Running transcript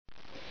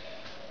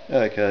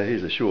Okay,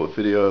 here's a short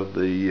video of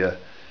the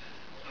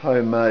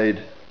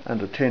homemade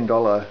under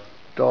 $10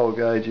 dial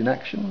gauge in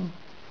action,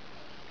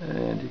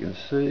 and you can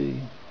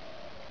see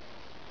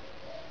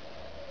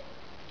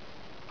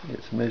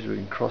it's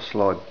measuring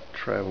cross-slide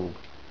travel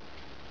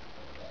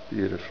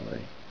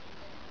beautifully.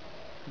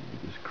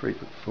 You just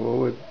creep it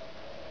forward,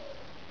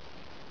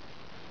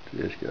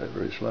 just go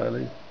very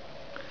slowly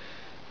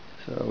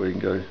so we can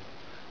go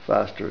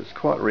faster. It's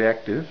quite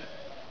reactive,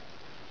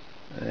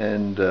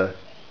 and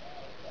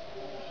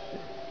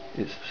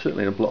it's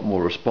certainly a lot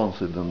more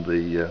responsive than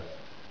the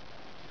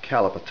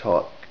caliper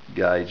type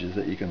gauges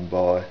that you can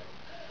buy.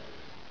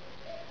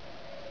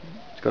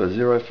 It's got a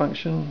zero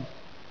function,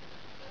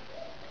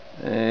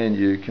 and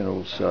you can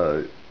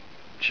also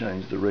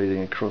change the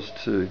reading across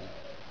to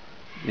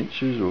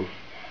inches or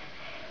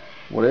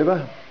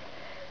whatever,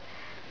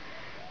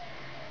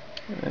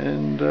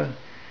 and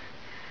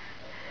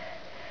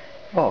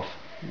off.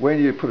 When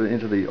you put it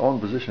into the on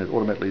position, it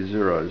automatically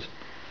zeros,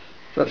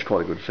 so that's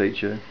quite a good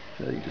feature.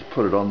 So you just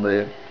put it on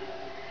there,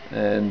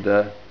 and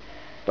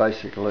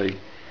basically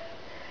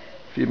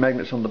a few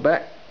magnets on the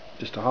back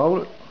just to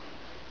hold it.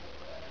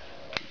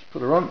 Just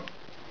put her on,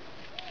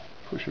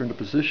 push her into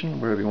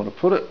position wherever you want to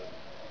put it,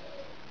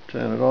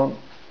 turn it on,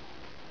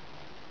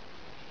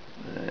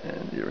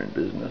 and you're in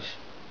business.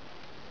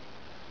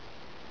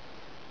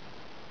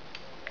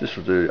 This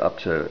will do up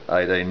to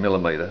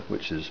 18mm,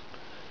 which is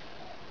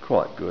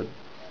quite good.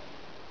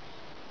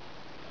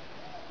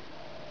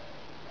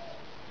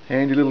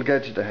 Handy little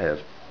gadget to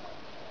have,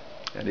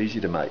 and easy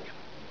to make.